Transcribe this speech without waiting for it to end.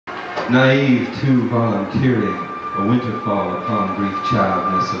naive too volunteering, a winterfall upon brief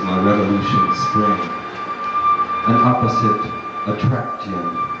childness of my revolution spring, an opposite attraction.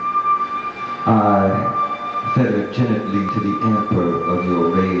 I fettered gently to the amper of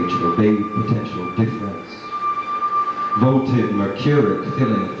your rage, obeyed potential difference, volted mercuric,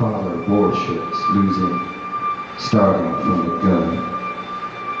 filling father warships, losing, starting from the gun.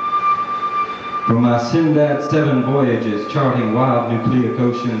 From my Sinbad 7 voyages, charting wild nucleic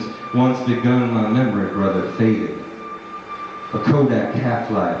oceans, once begun, my memory, brother, faded. A Kodak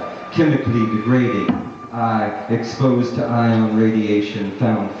half-life, chemically degrading, I, exposed to ion radiation,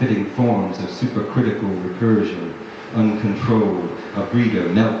 found fitting forms of supercritical recursion, uncontrolled, a breeder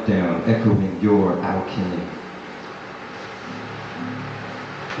meltdown, echoing your alchemy.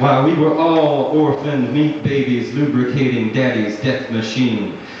 While we were all orphaned meat babies lubricating daddy's death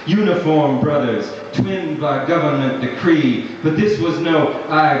machine, uniform brothers, twinned by government decree, but this was no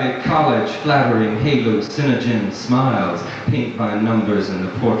Ivy College flattering hallucinogen smiles, paint by numbers in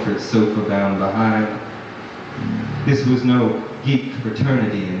the portrait sofa bound behind. This was no geek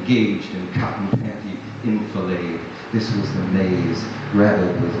fraternity engaged in cotton panty enfilade. This was the maze,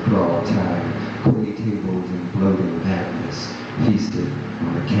 rabid with brawl time, quay tables and bloating madness, feasted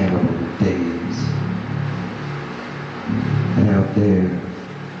on the cannibal days. And out there,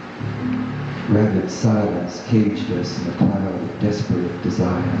 rabid silence caged us in a cloud of desperate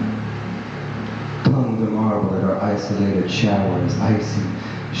desire. Clung to marvel at our isolated showers, icy,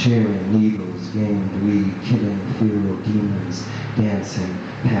 sharing needles, gained we, killing feral demons, dancing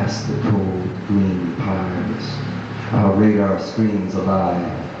past the cold green pyres. Our radar screens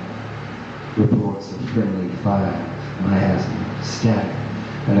alive, reports of friendly fire, miasma, static,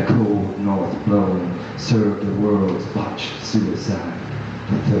 and a cold north blowing served the world's botched suicide,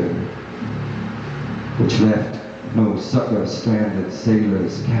 the third, which left no sucker-stranded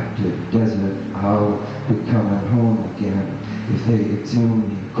sailors captive desert. I'll be coming home again if they exhume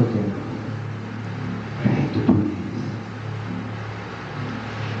me quick enough. I hate to breathe.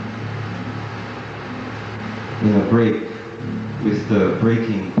 In a break with the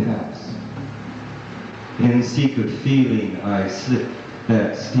breaking past, in secret feeling I slip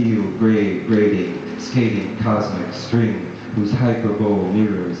that steel gray grating, skating cosmic string whose hyperbole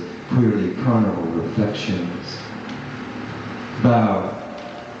mirrors queerly carnival reflections. Bow,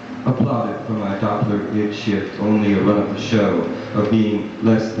 applauded for my Doppler id shift, only a run of the show of being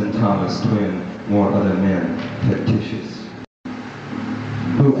less than Thomas Twin, more other men, fictitious.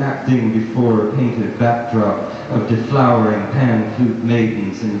 Who acting before a painted backdrop of deflowering pan-flute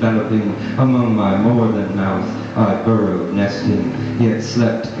maidens enveloping among my more than mouth, I burrowed nesting, yet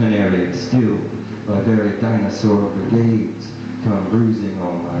slept canary still by very dinosaur brigades, come bruising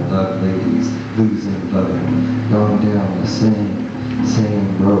on my love ladies, losing loving, gone down the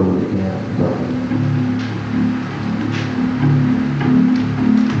same road again, going.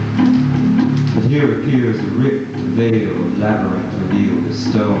 But here appears a ripped veil of labyrinth revealed as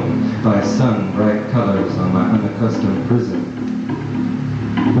stone by sun bright colors on my unaccustomed prison,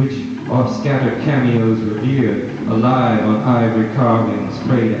 which off scattered cameos revered, alive on ivory carvings,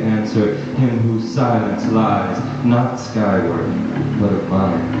 pray to answer him whose silence lies, not skyward, but of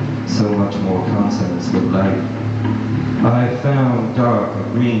mine, so much more consonance with life. I found dark a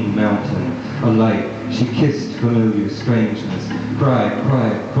green mountain, a light, she kissed familiar strangeness, cried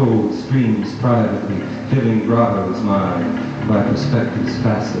quiet cold streams privately, filling grottos mine by perspective's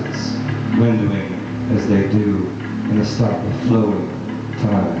facets, windowing as they do in a stop of flowing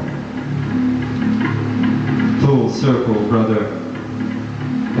time. Full circle, brother,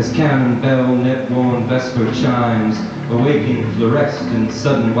 as cannon bell net-worn vesper chimes, awaking fluoresced in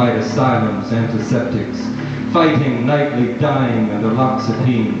sudden white asylums, antiseptics, fighting, nightly dying under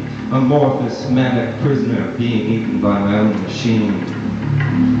loxapine, amorphous manic prisoner being eaten by my own machine.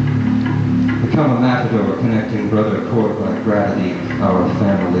 Become a matador connecting brother cord by gravity, our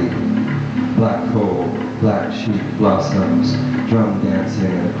family. Black hole, black sheep blossoms, drum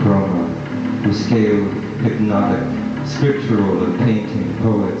dancing in a chroma, who scaled hypnotic, scriptural and painting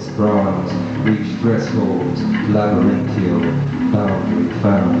poets, bronze, reached thresholds, labyrinthial, boundary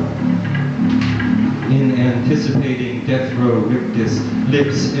found. In anticipating death row rictus,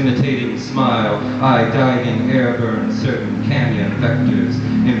 lips imitating smile, I diving airburn certain canyon vectors,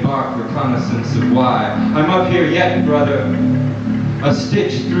 embark reconnaissance of why. I'm up here yet, brother. A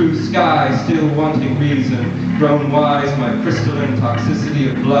stitch through sky, still wanting reason, grown wise my crystalline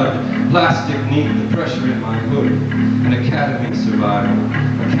toxicity of blood, plastic neath the pressure in my hood, an academy survival,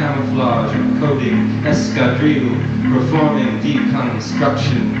 a camouflage encoding escadrille, performing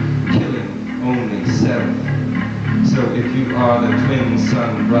deconstruction, killing only self, So if you are the twin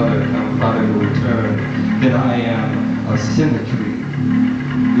son, brother, come prodigal return, then I am a symmetry,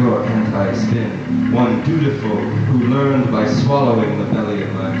 your anti-spin, one dutiful who learned by swallowing the belly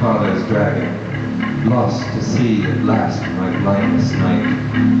of my father's dragon, lost to sea at last my blindless night,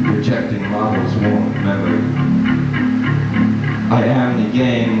 rejecting models warm of memory. I am the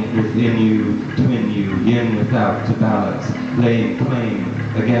yang within you, twin you, yin without to balance, laying claim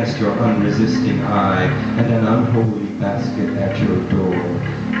against your unresisting eye, and an unholy basket at your door.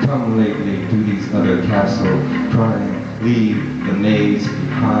 Come lately to these other castle, crying, leave the maze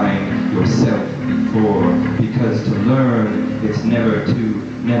behind, yourself before, because to learn it's never too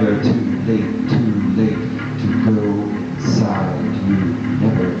late to go inside you,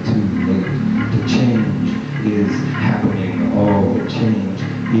 never too late to change is happening, all the change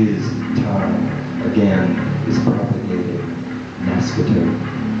is time, again is propagated, nascative,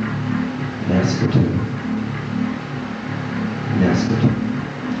 nascative, nascative.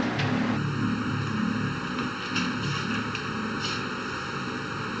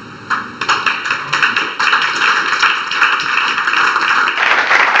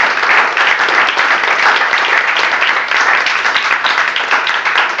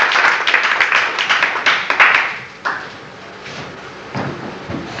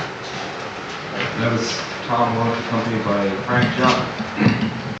 That was Tom Wolfe, accompanied by Frank John.